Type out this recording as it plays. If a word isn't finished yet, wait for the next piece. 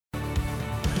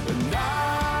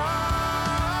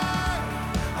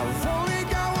I've only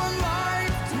got one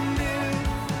life to live.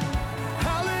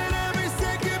 I'll let every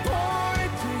second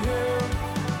point to Him.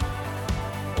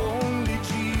 Only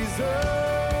Jesus.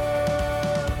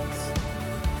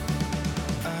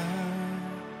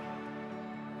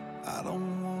 I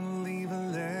don't want to leave a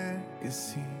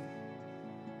legacy.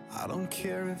 I don't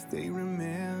care if they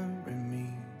remember me.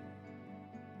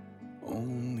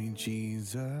 Only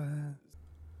Jesus.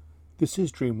 This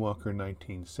is Dreamwalker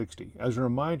 1960. As a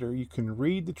reminder, you can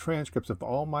read the transcripts of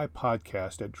all my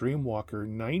podcasts at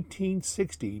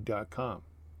dreamwalker1960.com.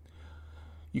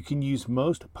 You can use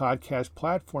most podcast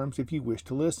platforms if you wish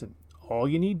to listen. All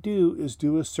you need to do is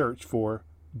do a search for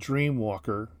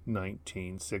Dreamwalker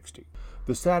 1960.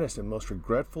 The saddest and most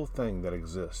regretful thing that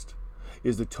exists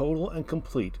is the total and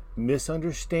complete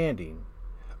misunderstanding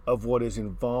of what is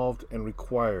involved and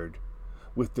required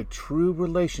with the true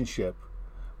relationship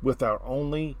with our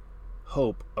only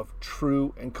hope of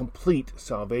true and complete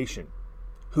salvation,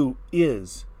 who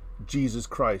is Jesus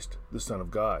Christ, the Son of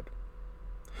God.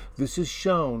 This is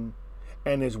shown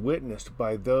and is witnessed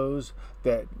by those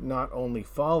that not only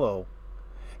follow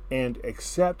and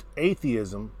accept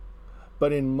atheism,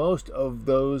 but in most of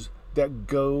those that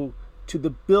go to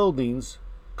the buildings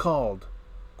called,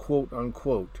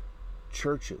 quote-unquote,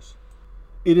 churches.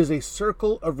 It is a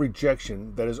circle of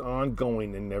rejection that is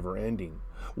ongoing and never-ending.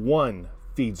 One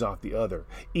feeds off the other,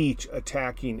 each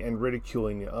attacking and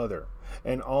ridiculing the other,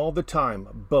 and all the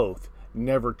time both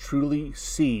never truly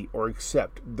see or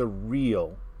accept the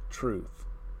real truth,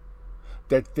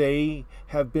 that they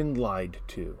have been lied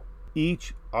to.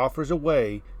 Each offers a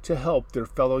way to help their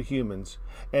fellow humans,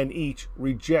 and each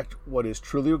reject what is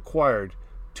truly required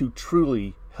to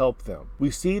truly help them.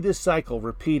 We see this cycle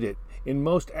repeated in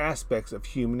most aspects of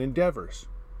human endeavors,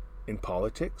 in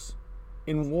politics,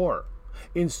 in war,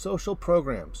 in social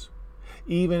programs,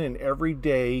 even in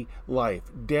everyday life,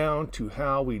 down to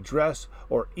how we dress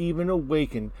or even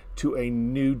awaken to a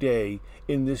new day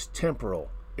in this temporal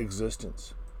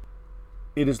existence.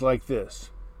 It is like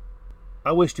this.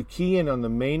 I wish to key in on the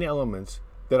main elements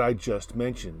that I just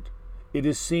mentioned. It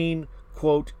is seen,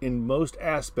 quote, in most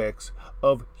aspects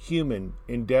of human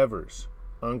endeavors,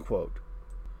 unquote.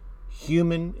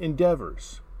 Human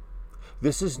endeavors.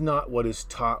 This is not what is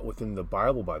taught within the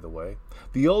Bible, by the way.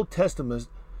 The Old Testament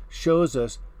shows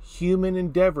us human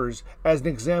endeavors as an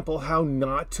example how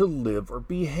not to live or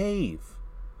behave.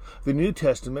 The New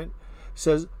Testament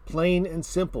says plain and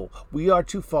simple, we are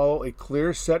to follow a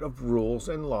clear set of rules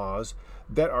and laws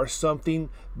that are something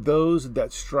those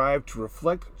that strive to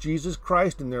reflect Jesus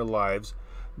Christ in their lives,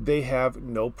 they have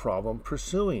no problem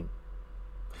pursuing.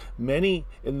 Many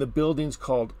in the buildings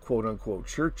called quote-unquote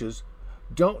churches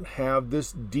don't have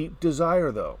this deep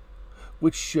desire, though,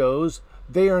 which shows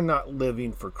they are not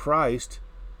living for Christ,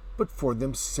 but for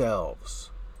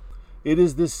themselves. It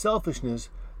is this selfishness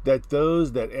that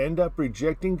those that end up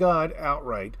rejecting God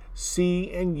outright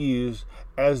see and use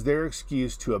as their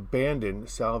excuse to abandon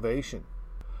salvation.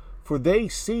 For they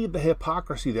see the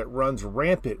hypocrisy that runs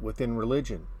rampant within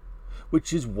religion,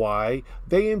 which is why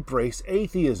they embrace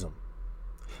atheism.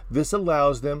 This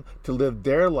allows them to live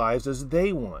their lives as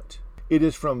they want. It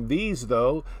is from these,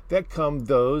 though, that come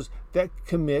those that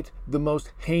commit the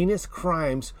most heinous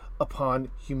crimes upon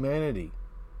humanity.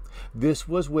 This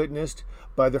was witnessed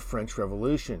by the French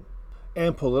Revolution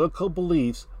and political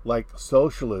beliefs like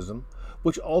socialism,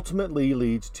 which ultimately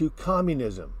leads to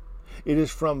communism. It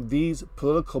is from these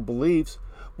political beliefs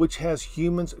which has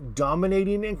humans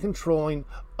dominating and controlling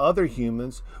other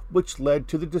humans, which led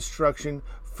to the destruction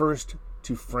first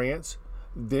to France,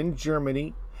 then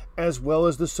Germany, as well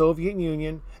as the Soviet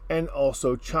Union and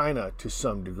also China to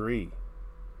some degree.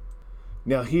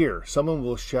 Now here, someone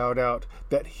will shout out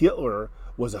that Hitler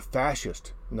was a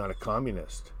fascist, not a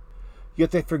communist.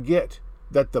 Yet they forget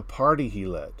that the party he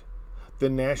led, the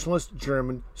Nationalist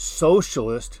German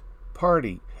Socialist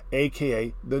Party,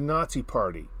 aka the Nazi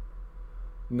Party.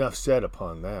 Enough said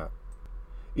upon that.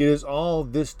 It is all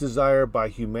this desire by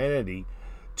humanity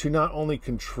to not only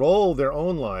control their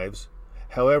own lives,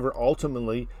 however,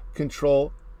 ultimately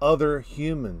control other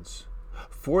humans,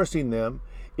 forcing them,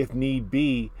 if need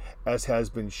be, as has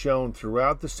been shown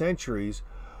throughout the centuries,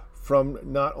 from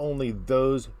not only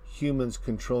those humans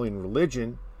controlling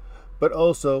religion, but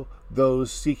also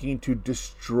those seeking to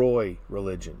destroy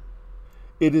religion.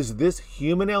 It is this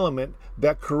human element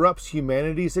that corrupts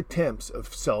humanity's attempts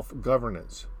of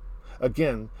self-governance.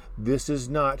 Again, this is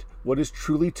not what is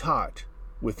truly taught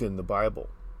within the Bible.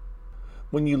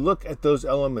 When you look at those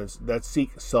elements that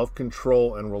seek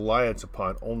self-control and reliance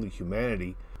upon only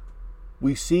humanity,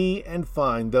 We see and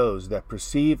find those that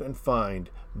perceive and find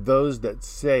those that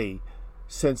say,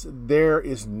 since there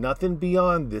is nothing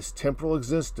beyond this temporal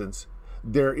existence,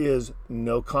 there is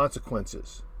no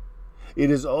consequences. It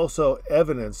is also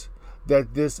evidence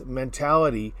that this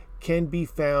mentality can be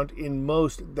found in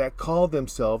most that call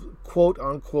themselves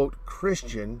quote-unquote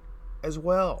Christian as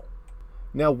well.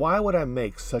 Now, why would I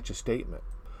make such a statement?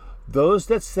 Those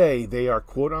that say they are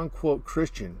quote-unquote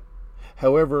Christian,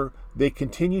 however, they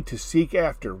continue to seek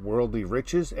after worldly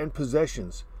riches and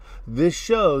possessions. This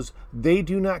shows they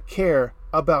do not care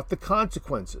about the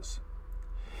consequences.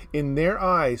 In their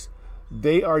eyes,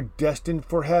 they are destined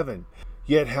for heaven,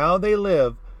 yet how they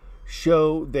live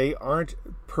show they aren't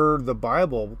per the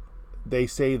Bible they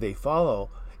say they follow.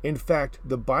 In fact,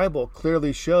 the Bible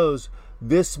clearly shows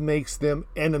this makes them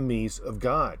enemies of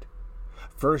God.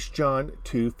 1 John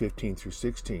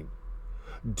 2:15-16.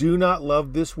 Do not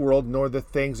love this world nor the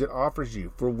things it offers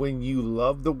you, for when you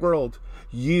love the world,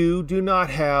 you do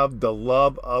not have the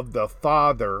love of the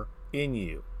Father in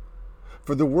you.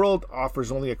 For the world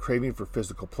offers only a craving for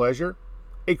physical pleasure,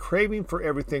 a craving for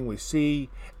everything we see,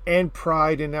 and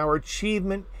pride in our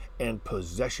achievement and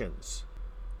possessions.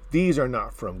 These are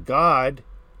not from God,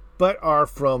 but are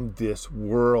from this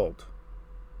world.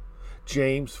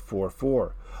 James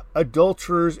 4:4.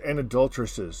 Adulterers and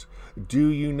adulteresses, do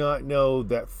you not know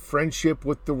that friendship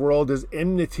with the world is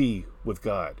enmity with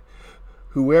God?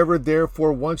 Whoever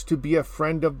therefore wants to be a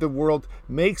friend of the world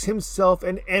makes himself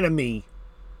an enemy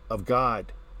of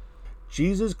God.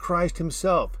 Jesus Christ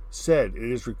himself said it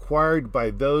is required by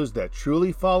those that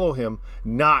truly follow him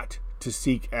not to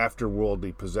seek after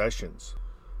worldly possessions.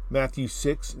 Matthew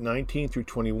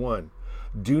 6:19-21.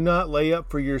 Do not lay up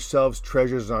for yourselves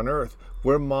treasures on earth,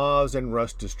 where moths and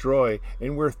rust destroy,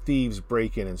 and where thieves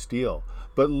break in and steal.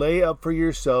 But lay up for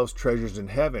yourselves treasures in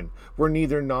heaven, where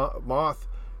neither moth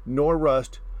nor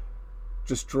rust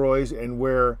destroys, and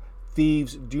where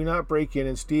thieves do not break in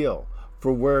and steal.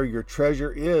 For where your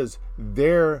treasure is,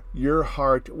 there your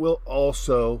heart will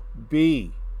also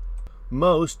be.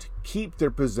 Most keep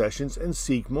their possessions and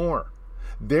seek more.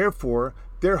 Therefore,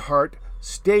 their heart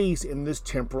stays in this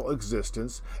temporal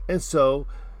existence, and so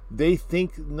they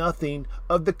think nothing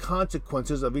of the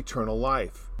consequences of eternal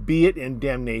life, be it in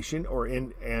damnation or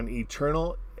in an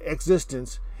eternal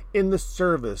existence in the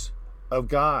service of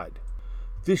God.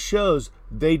 This shows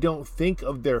they don't think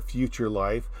of their future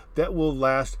life that will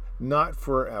last not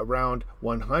for around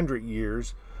 100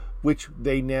 years, which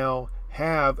they now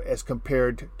have as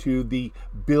compared to the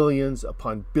billions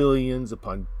upon billions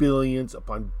upon billions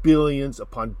upon billions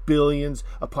upon billions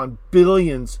upon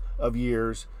billions of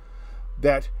years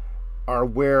that are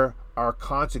where our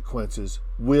consequences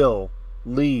will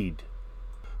lead.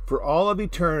 For all of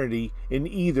eternity in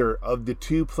either of the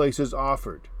two places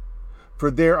offered. For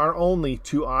there are only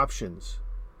two options,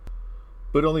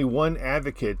 but only one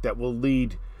advocate that will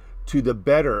lead to the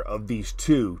better of these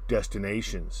two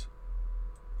destinations.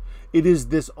 It is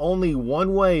this only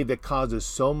one way that causes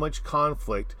so much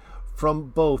conflict from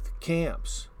both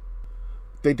camps.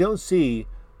 They don't see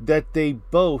that they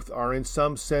both are in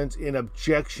some sense in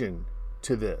objection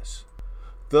to this.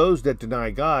 Those that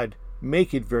deny God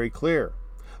make it very clear.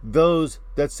 Those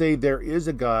that say there is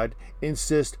a God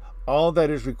insist all that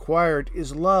is required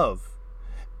is love,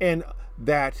 and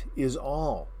that is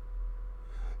all.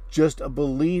 Just a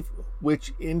belief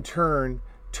which in turn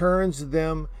turns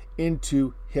them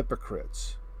into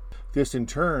hypocrites. This in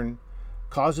turn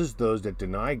causes those that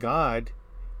deny God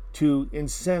to, in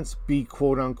sense, be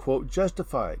quote-unquote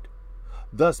justified,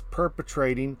 thus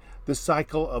perpetrating the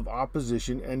cycle of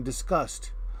opposition and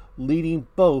disgust, leading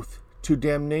both to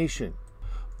damnation.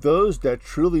 Those that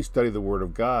truly study the Word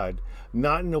of God,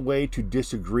 not in a way to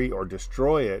disagree or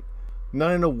destroy it,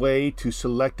 not in a way to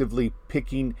selectively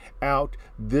picking out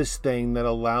this thing that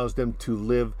allows them to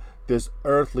live this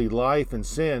earthly life in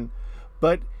sin,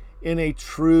 but in a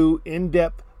true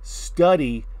in-depth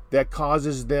study that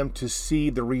causes them to see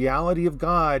the reality of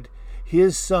God,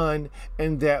 His Son,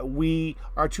 and that we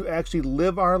are to actually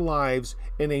live our lives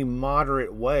in a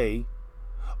moderate way,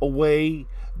 a way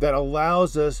that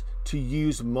allows us to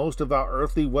use most of our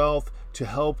earthly wealth to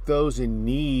help those in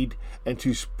need and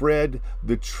to spread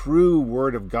the true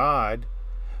Word of God,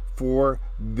 for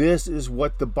this is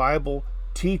what the Bible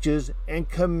teaches and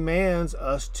commands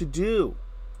us to do.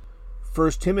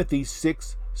 1 Timothy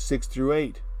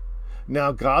 6:6-8.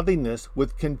 Now godliness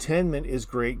with contentment is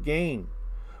great gain,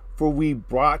 for we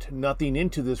brought nothing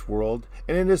into this world,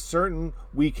 and it is certain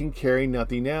we can carry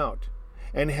nothing out.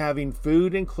 And having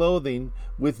food and clothing,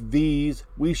 with these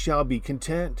we shall be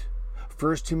content.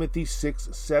 1 Timothy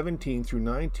 6:17 through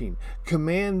 19.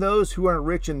 Command those who are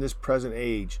rich in this present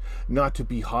age not to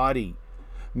be haughty,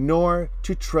 nor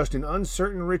to trust in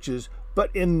uncertain riches, but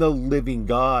in the living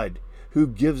God, who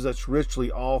gives us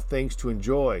richly all things to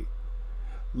enjoy.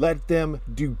 Let them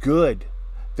do good,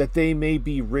 that they may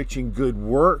be rich in good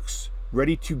works,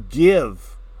 ready to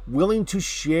give, willing to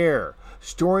share,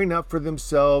 storing up for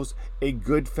themselves a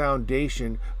good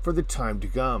foundation for the time to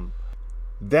come,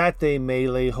 that they may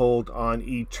lay hold on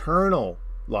eternal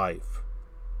life.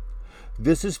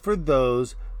 This is for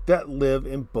those that live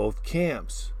in both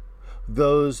camps,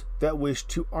 those that wish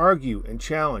to argue and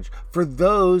challenge, for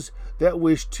those that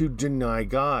wish to deny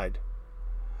God.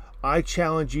 I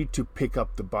challenge you to pick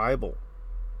up the Bible,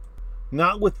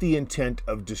 not with the intent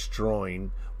of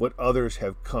destroying what others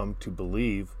have come to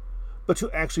believe, but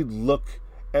to actually look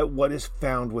at what is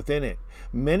found within it.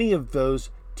 Many of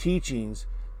those teachings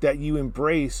that you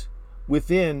embrace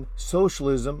within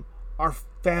socialism are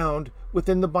found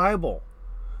within the Bible.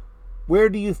 Where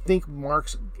do you think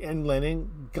Marx and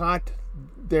Lenin got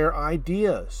their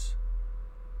ideas?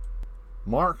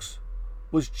 Marx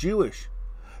was Jewish,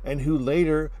 and who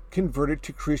later converted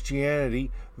to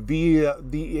Christianity via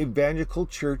the Evangelical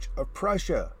Church of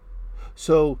Prussia.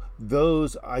 So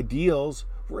those ideals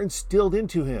were instilled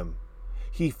into him.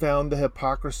 He found the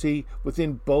hypocrisy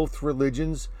within both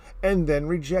religions and then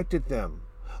rejected them.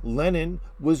 Lenin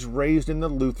was raised in the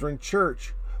Lutheran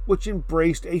Church, which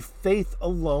embraced a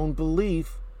faith-alone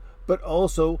belief, but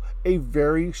also a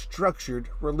very structured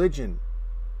religion.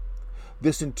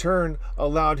 This in turn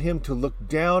allowed him to look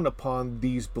down upon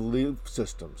these belief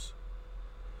systems.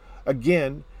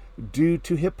 Again, due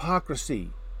to hypocrisy.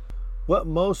 What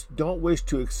most don't wish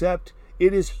to accept,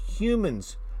 it is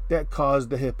humans that cause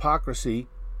the hypocrisy,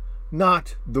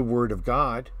 not the Word of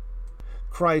God.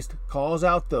 Christ calls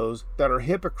out those that are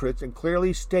hypocrites and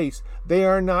clearly states they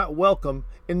are not welcome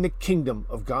in the kingdom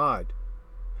of God.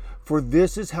 For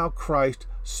this is how Christ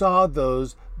saw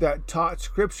those that taught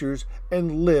scriptures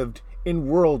and lived in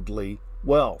worldly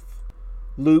wealth.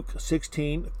 Luke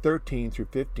 16:13 through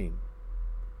 15.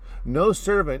 No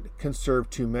servant can serve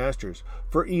two masters,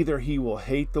 for either he will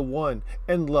hate the one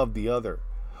and love the other,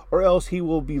 or else he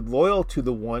will be loyal to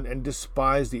the one and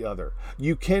despise the other.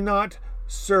 You cannot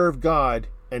serve God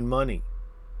and money.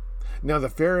 Now the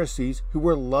Pharisees, who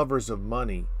were lovers of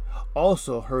money,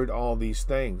 also heard all these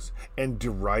things and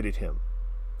derided him.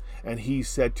 And he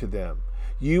said to them,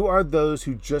 You are those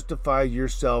who justify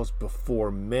yourselves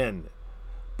before men,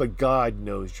 but God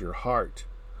knows your heart.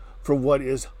 For what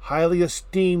is highly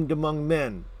esteemed among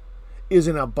men is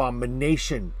an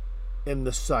abomination in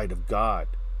the sight of God.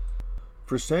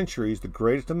 For centuries, the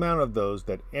greatest amount of those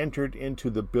that entered into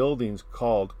the buildings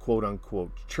called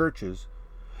quote-unquote churches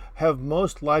have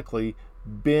most likely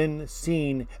been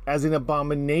seen as an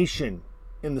abomination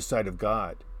in the sight of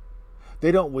God.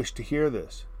 They don't wish to hear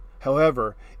this.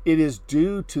 However, it is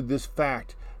due to this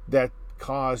fact that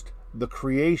caused the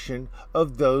creation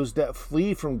of those that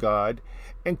flee from God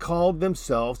and called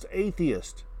themselves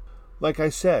atheists. Like I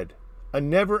said, a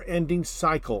never-ending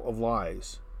cycle of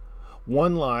lies.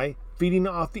 One lie feeding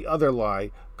off the other lie,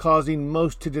 causing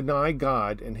most to deny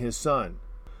God and his Son.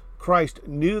 Christ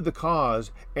knew the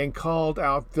cause and called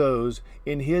out those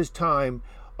in his time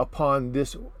upon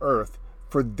this earth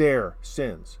for their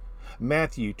sins.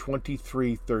 Matthew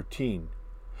 23:13.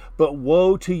 But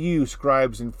woe to you,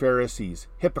 scribes and Pharisees,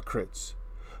 hypocrites,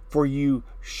 for you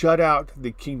shut out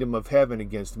the kingdom of heaven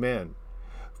against men.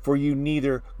 For you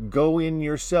neither go in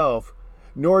yourself,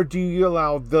 nor do you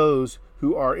allow those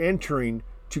who are entering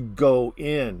to go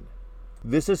in.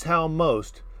 This is how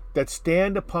most that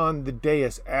stand upon the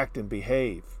dais act and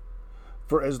behave.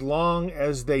 For as long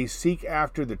as they seek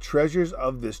after the treasures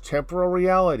of this temporal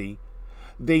reality,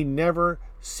 they never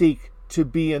seek to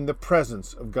be in the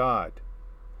presence of God.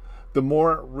 The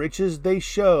more riches they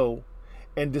show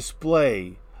and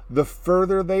display, the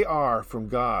further they are from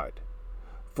God.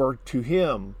 For to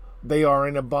him they are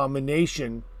an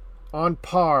abomination, on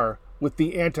par with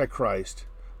the Antichrist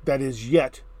that is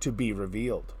yet to be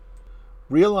revealed.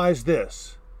 Realize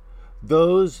this,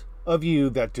 those of you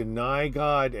that deny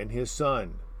God and his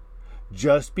Son,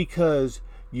 just because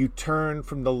you turn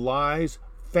from the lies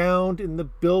found in the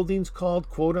buildings called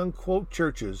quote-unquote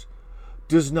churches,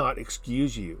 does not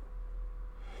excuse you.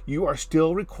 You are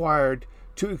still required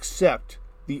to accept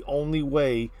the only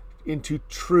way into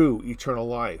true eternal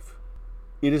life.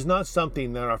 It is not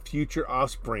something that our future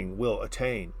offspring will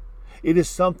attain. It is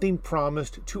something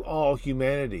promised to all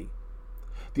humanity.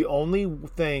 The only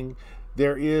thing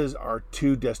there is are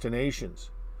two destinations.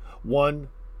 One,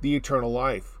 the eternal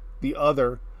life. The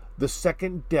other, the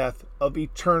second death of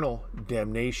eternal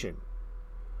damnation.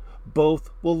 Both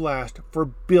will last for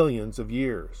billions of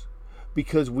years,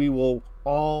 because we will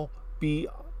all be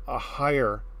a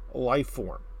higher life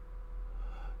form,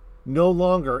 no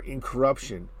longer in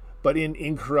corruption, but in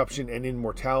incorruption and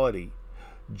immortality.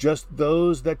 Just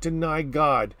those that deny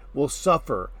God will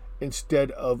suffer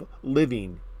instead of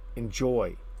living in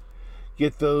joy.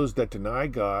 Yet those that deny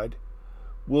God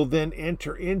will then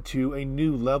enter into a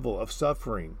new level of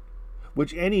suffering,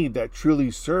 which any that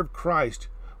truly serve Christ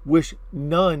wish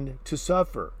none to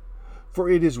suffer, for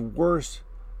it is worse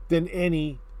than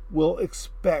any will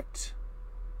expect.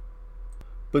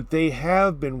 But they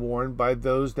have been warned by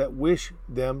those that wish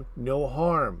them no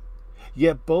harm.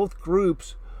 Yet both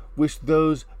groups wish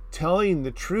those telling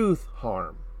the truth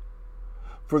harm,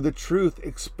 for the truth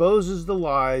exposes the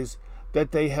lies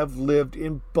that they have lived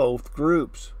in both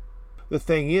groups. The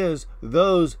thing is,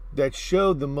 those that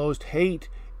show the most hate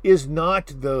is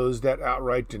not those that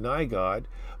outright deny God,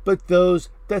 but those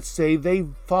that say they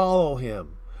follow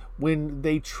him when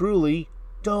they truly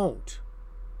don't.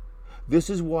 This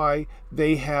is why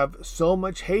they have so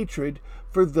much hatred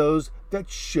for those that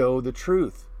show the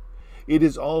truth. It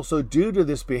is also due to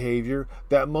this behavior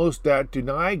that most that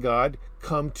deny God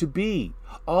come to be,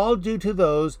 all due to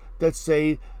those that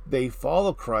say they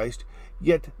follow Christ,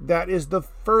 yet that is the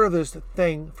furthest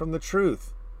thing from the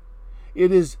truth.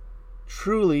 It is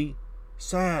truly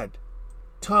sad.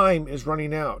 Time is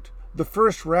running out. The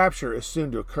first rapture is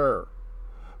soon to occur.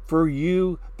 For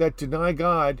you that deny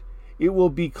God, it will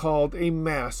be called a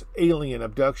mass alien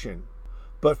abduction.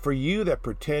 But for you that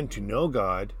pretend to know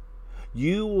God,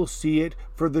 you will see it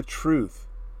for the truth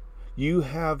you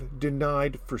have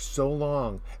denied for so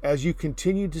long, as you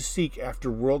continue to seek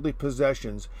after worldly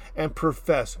possessions and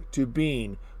profess to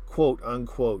being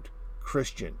quote-unquote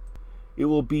Christian. It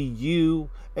will be you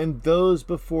and those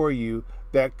before you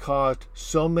that caused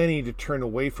so many to turn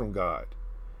away from God.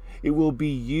 It will be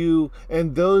you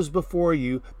and those before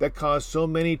you that caused so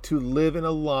many to live in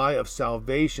a lie of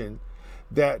salvation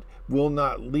that will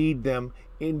not lead them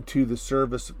into the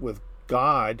service with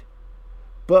God,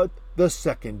 but the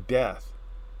second death.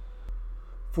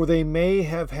 For they may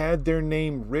have had their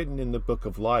name written in the book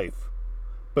of life,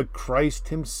 but Christ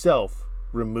himself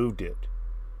removed it,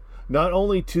 not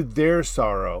only to their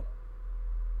sorrow,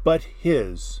 but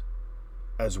his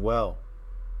as well.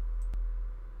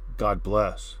 God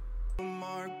bless.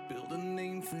 Mark, build a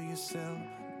name for yourself.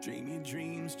 Dream your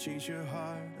dreams, chase your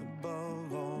heart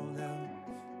above all else.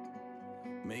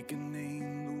 Make a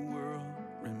name the world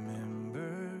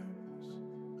remembers.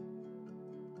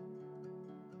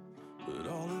 But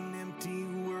all an empty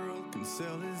world can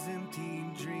sell his empty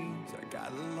dreams. I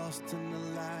got lost in the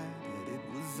light, yet it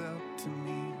was up to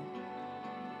me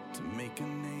to make a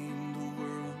name the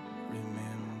world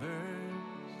remembers.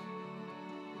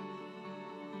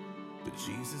 But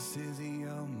Jesus is the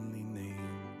only name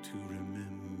to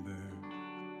remember.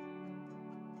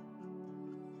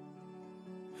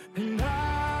 And I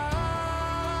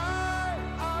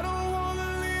don't want to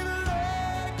leave a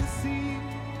legacy.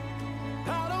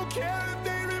 I don't care if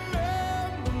they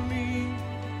remember me.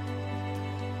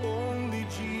 Only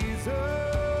Jesus.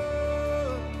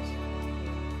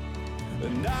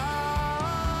 And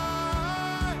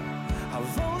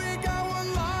I've only got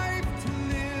one life to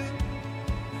live.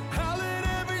 I'll let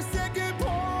every second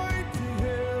point to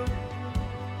him.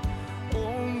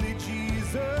 Only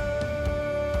Jesus.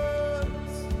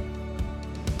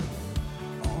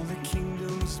 All the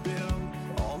kingdoms built,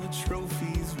 all the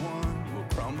trophies won, will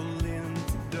crumble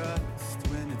into dust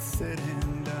when it's said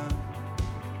and done.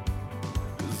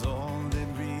 'Cause all that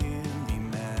really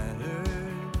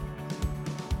matters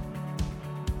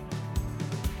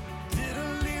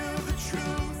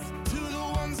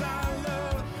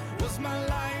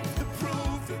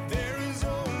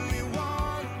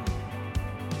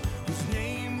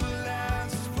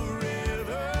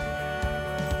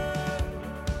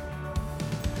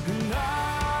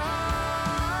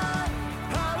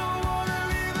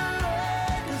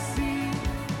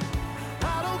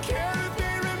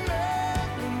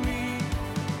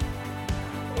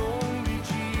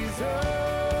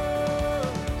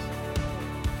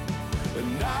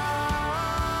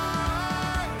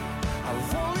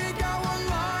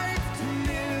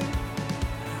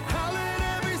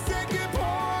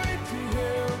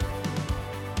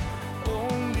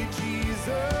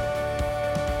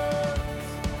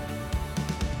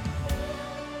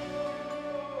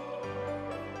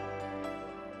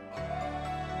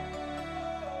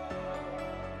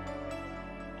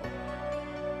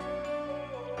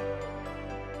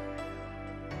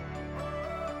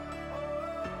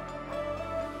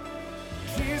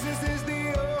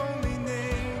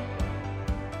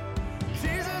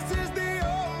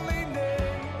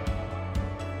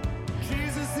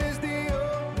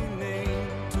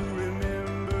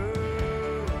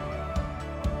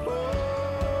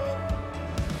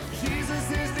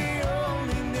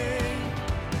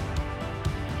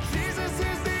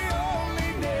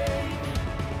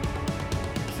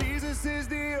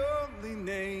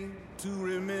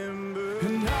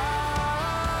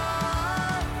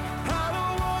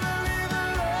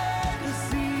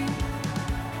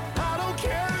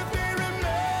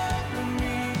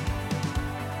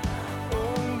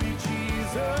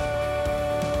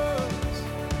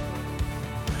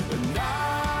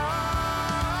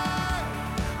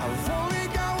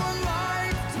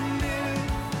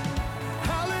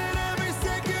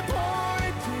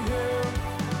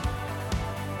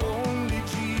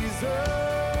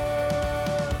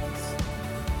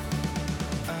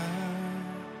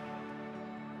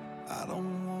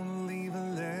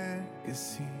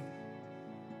legacy.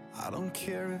 I don't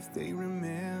care if they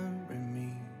remember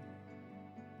me,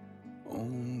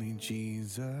 only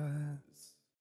Jesus.